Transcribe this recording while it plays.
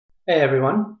Hey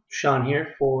everyone, Sean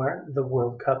here for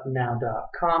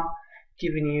theworldcupnow.com,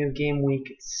 giving you Game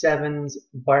Week 7's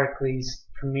Barclays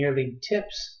Premier League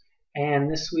tips. And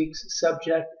this week's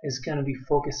subject is going to be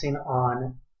focusing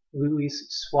on Luis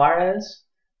Suarez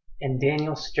and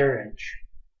Daniel Sturridge.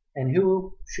 And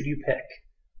who should you pick?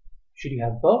 Should you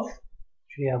have both?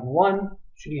 Should you have one?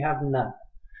 Should you have none?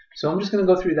 So I'm just going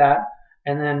to go through that,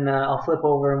 and then I'll flip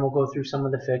over and we'll go through some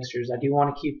of the fixtures. I do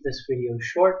want to keep this video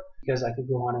short because I could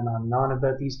go on and on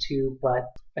about these two, but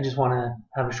I just want to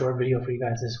have a short video for you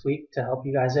guys this week to help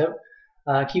you guys out.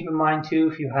 Keep in mind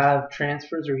too, if you have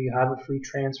transfers or you have a free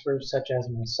transfer such as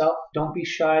myself, don't be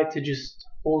shy to just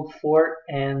hold fort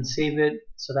and save it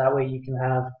so that way you can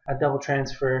have a double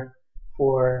transfer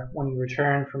for when you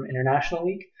return from International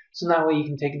League. So that way you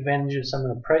can take advantage of some of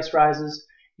the price rises.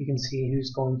 You can see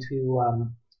who's going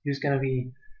to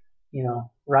be,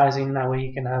 rising. That way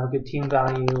you can have a good team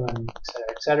value and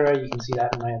etc. You can see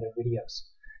that in my other videos.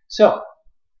 So,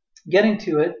 getting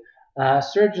to it,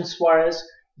 Sturridge and Suarez,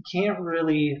 you can't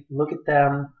really look at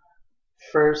them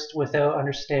first without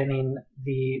understanding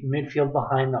the midfield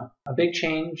behind them. A big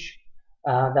change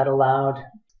that allowed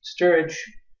Sturridge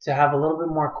to have a little bit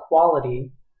more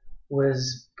quality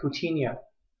was Coutinho.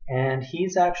 And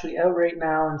he's actually out right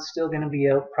now and still going to be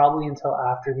out probably until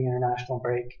after the international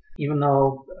break, even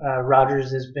though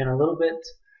Rodgers has been a little bit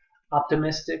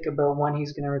optimistic about when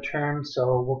he's going to return,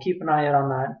 so we'll keep an eye out on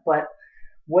that. But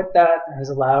what that has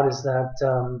allowed is that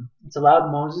it's allowed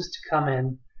Moses to come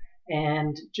in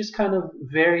and just kind of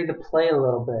vary the play a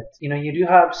little bit. You do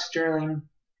have Sterling,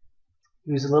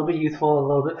 who's a little bit youthful, a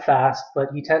little bit fast, but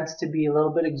he tends to be a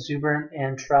little bit exuberant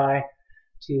and try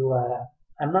to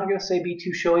I'm not going to say be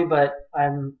too showy, but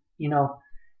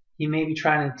he may be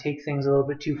trying to take things a little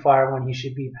bit too far when he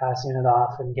should be passing it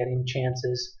off and getting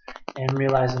chances and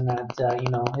realizing that,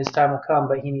 his time will come,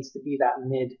 but he needs to be that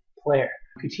mid player.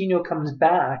 Coutinho comes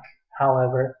back,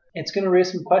 however, it's going to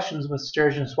raise some questions with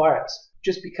Sturridge and Suarez,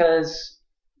 just because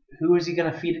who is he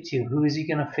going to feed it to? Who is he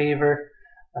going to favor?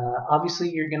 Obviously,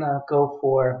 you're going to go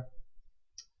for,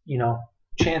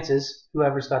 chances,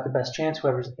 whoever's got the best chance,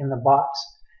 whoever's in the box.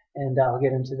 And I'll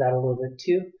get into that a little bit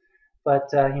too. But,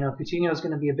 Coutinho is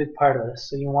going to be a big part of this,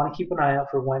 so you want to keep an eye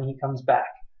out for when he comes back.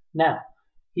 Now,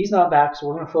 he's not back, so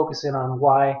we're going to focus in on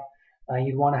why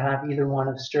you'd want to have either one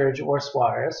of Sturridge or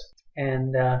Suarez.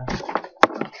 And,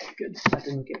 okay, good, that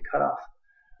didn't get cut off.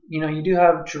 You do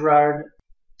have Gerrard,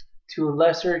 to a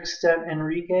lesser extent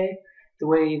Enrique, the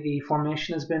way the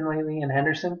formation has been lately, and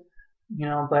Henderson.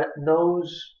 But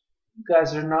those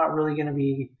guys are not really going to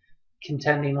be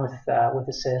contending with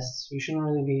assists. You shouldn't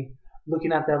really be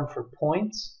looking at them for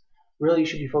points. Really, you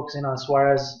should be focusing on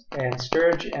Suarez and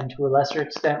Sturridge, and to a lesser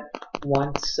extent,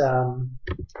 once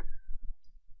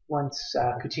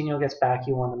Coutinho gets back,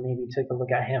 you want to maybe take a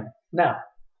look at him. Now,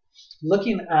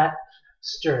 looking at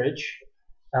Sturridge,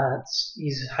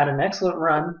 he's had an excellent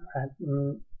run.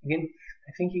 Again,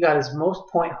 I think he got his most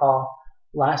point haul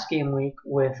last game week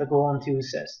with a goal and 2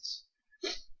 assists.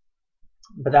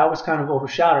 But that was kind of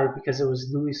overshadowed because it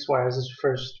was Luis Suarez's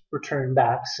first return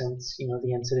back since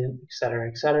the incident,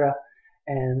 etc.,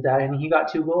 and he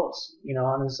got 2 goals,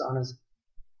 on his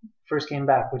first game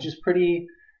back, which is pretty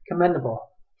commendable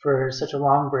for such a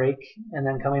long break and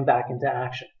then coming back into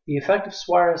action. The effect of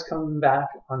Suarez coming back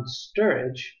on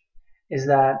Sturridge is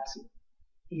that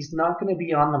he's not going to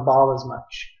be on the ball as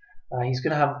much. He's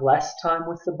going to have less time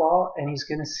with the ball, and he's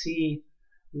going to see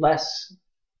less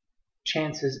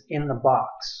chances in the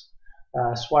box.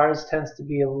 Suarez tends to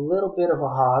be a little bit of a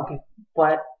hog,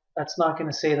 but that's not going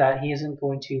to say that he isn't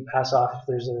going to pass off if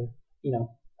there's a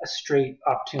straight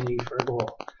opportunity for a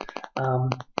goal.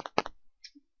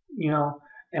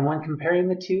 And when comparing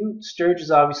the two, Sturridge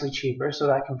is obviously cheaper, so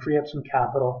that can free up some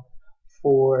capital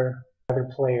for other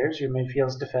players, your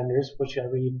midfields, defenders,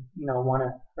 whichever you want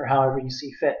to, or however you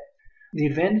see fit. The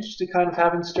advantage to kind of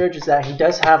having Sturridge is that he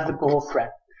does have the goal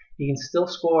threat. He can still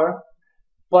score,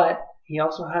 but he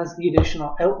also has the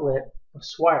additional outlet of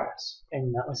Suarez,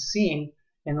 and that was seen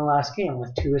in the last game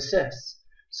with 2 assists.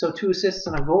 So 2 assists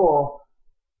and a goal,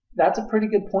 that's a pretty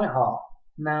good point haul.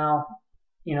 Now,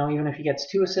 even if he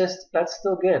gets 2 assists, that's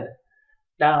still good.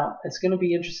 Now, it's going to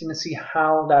be interesting to see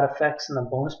how that affects in the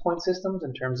bonus point systems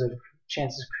in terms of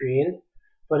chances created,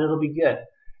 but it'll be good.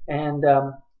 And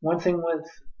one thing with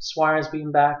Suarez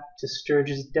being back to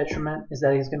Sturridge's detriment is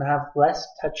that he's going to have less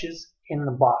touches in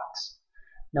the box.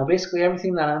 Now, basically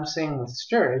everything that I'm saying with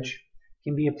Sturridge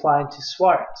can be applied to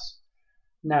Suarez.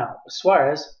 Now,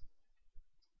 Suarez,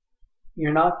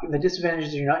 the disadvantage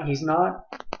is he's not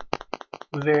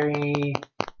very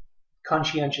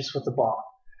conscientious with the ball.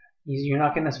 You're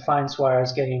not going to find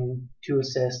Suarez getting 2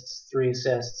 assists, 3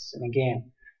 assists in a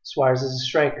game. Suarez is a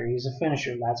striker. He's a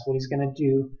finisher. That's what he's going to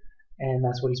do, and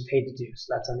that's what he's paid to do.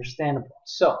 So that's understandable.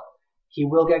 So he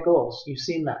will get goals. You've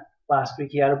seen that. Last week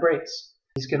he had a brace.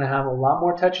 He's going to have a lot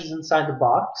more touches inside the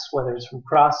box, whether it's from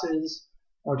crosses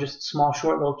or just small,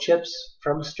 short little chips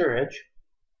from Sturridge.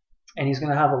 And he's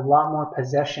going to have a lot more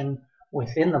possession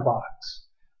within the box,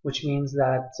 which means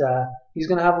that he's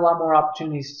going to have a lot more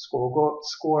opportunities to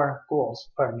score goals.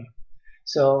 Pardon me.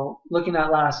 So looking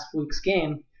at last week's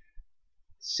game,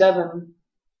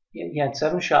 he had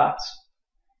 7 shots,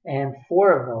 and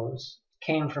 4 of those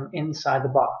came from inside the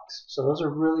box. So those are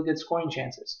really good scoring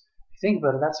chances. If you think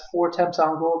about it, that's 4 attempts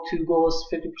on goal, 2 goals,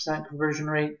 50% conversion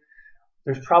rate.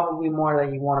 There's probably more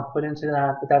that you want to put into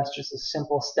that, but that's just a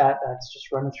simple stat that's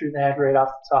just running through the head right off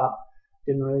the top.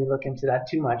 Didn't really look into that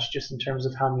too much, just in terms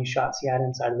of how many shots he had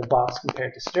inside of the box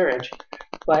compared to Sturridge.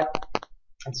 But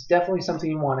it's definitely something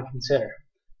you want to consider.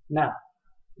 Now,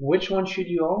 which one should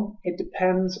you own? It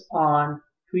depends on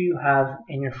who you have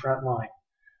in your front line.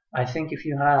 I think if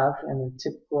you have, and the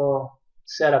typical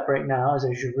setup right now is a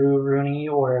Giroud Rooney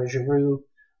or a Giroud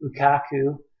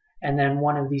Lukaku, and then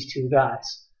one of these 2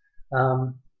 guys.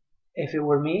 If it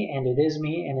were me, and it is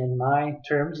me, and in my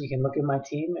terms, you can look at my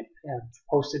team, I've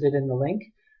posted it in the link,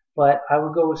 but I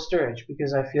would go with Sturridge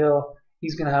because I feel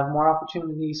he's going to have more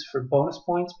opportunities for bonus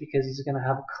points because he's going to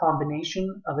have a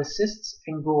combination of assists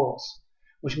and goals,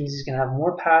 which means he's going to have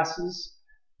more passes,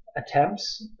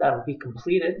 attempts that will be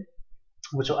completed,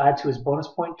 which will add to his bonus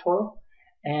point total,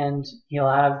 and he'll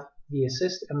have the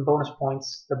assist and bonus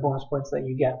points, the bonus points that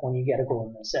you get when you get a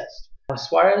goal and assist.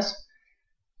 Suarez,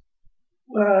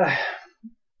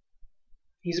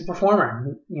 he's a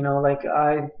performer. You know, like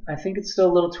I think it's still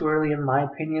a little too early in my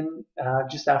opinion.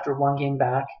 Just after 1 game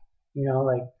back, you know,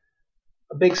 like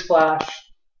a big splash,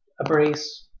 a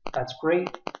brace, that's great,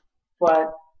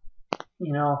 but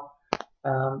you know,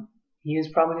 he is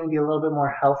probably going to be a little bit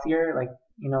more healthier. Like,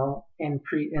 you know, in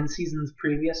seasons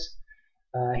previous,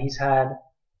 he's had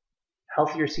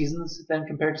healthier seasons than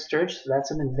compared to Sturridge, so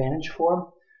that's an advantage for him.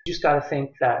 You just got to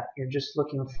think that you're just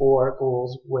looking for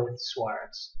goals with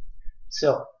Suarez.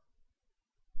 So,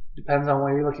 depends on what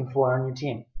you're looking for on your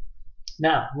team.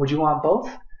 Now, would you want both?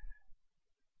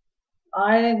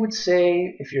 I would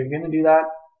say if you're going to do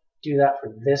that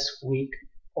for this week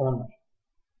only.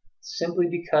 Simply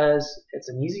because it's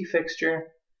an easy fixture,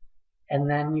 and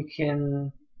then you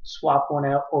can swap one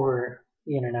out over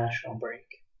the international break.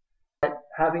 But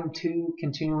having 2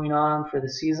 continuing on for the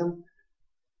season,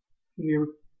 your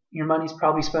money's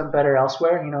probably spent better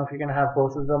elsewhere. You know, if you're going to have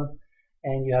both of them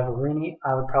and you have a Rooney,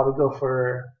 I would probably go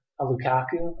for a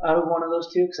Lukaku out of one of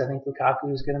those 2 because I think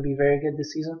Lukaku is going to be very good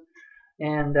this season.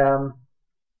 And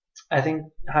I think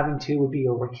having 2 would be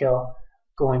overkill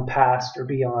going past or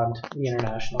beyond the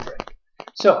international break.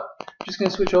 So, just going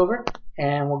to switch over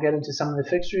and we'll get into some of the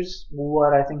fixtures,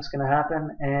 what I think is going to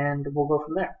happen, and we'll go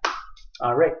from there.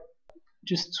 Alright.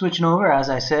 Just switching over, as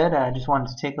I said, I just wanted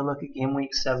to take a look at Game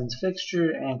Week 7's fixture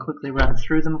and quickly run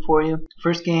through them for you.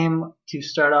 First game to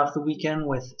start off the weekend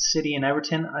with City and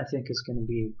Everton, I think is going to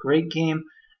be a great game.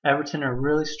 Everton are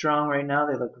really strong right now.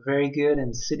 They look very good,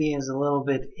 and City is a little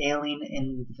bit ailing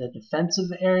in the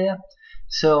defensive area.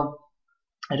 So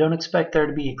I don't expect there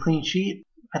to be a clean sheet.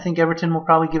 I think Everton will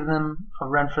probably give them a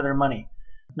run for their money.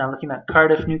 Now looking at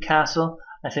Cardiff Newcastle,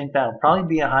 I think that'll probably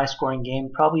be a high-scoring game,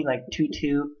 probably like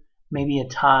 2-2. Maybe a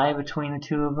tie between the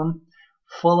 2 of them.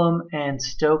 Fulham and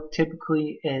Stoke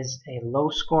typically is a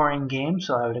low-scoring game,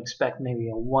 so I would expect maybe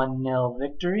a 1-0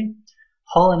 victory.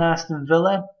 Hull and Aston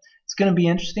Villa, it's going to be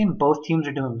interesting. Both teams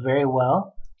are doing very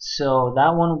well, so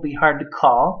that one will be hard to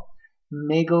call.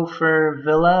 May go for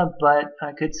Villa, but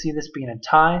I could see this being a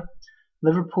tie.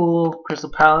 Liverpool,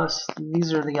 Crystal Palace,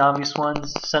 these are the obvious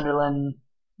ones. Sunderland,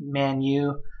 Man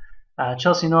U.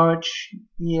 Chelsea, Norwich,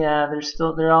 yeah,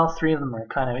 they're all 3 of them are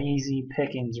kind of easy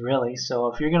pickings, really.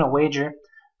 So if you're going to wager,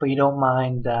 but you don't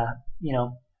mind, you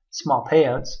know, small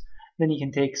payouts, then you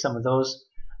can take some of those.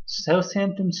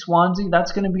 Southampton, Swansea,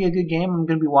 that's going to be a good game. I'm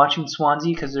going to be watching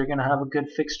Swansea because they're going to have a good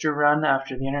fixture run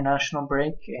after the international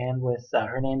break, and with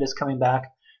Hernandez coming back,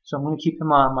 so I'm going to keep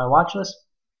him on my watch list.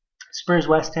 Spurs,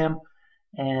 West Ham,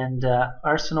 and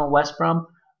Arsenal, West Brom.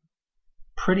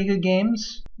 Pretty good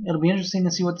games. It'll be interesting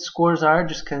to see what the scores are,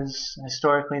 just because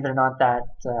historically they're not that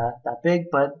big,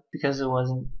 but because it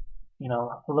wasn't, you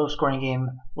know, a low-scoring game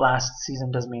last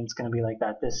season doesn't mean it's going to be like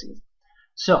that this season.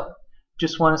 So,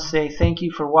 just want to say thank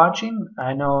you for watching.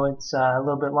 I know it's a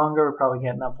little bit longer. We're probably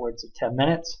getting upwards of 10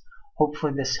 minutes.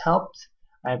 Hopefully this helped.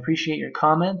 I appreciate your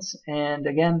comments, and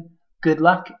again, good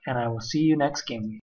luck, and I will see you next game week.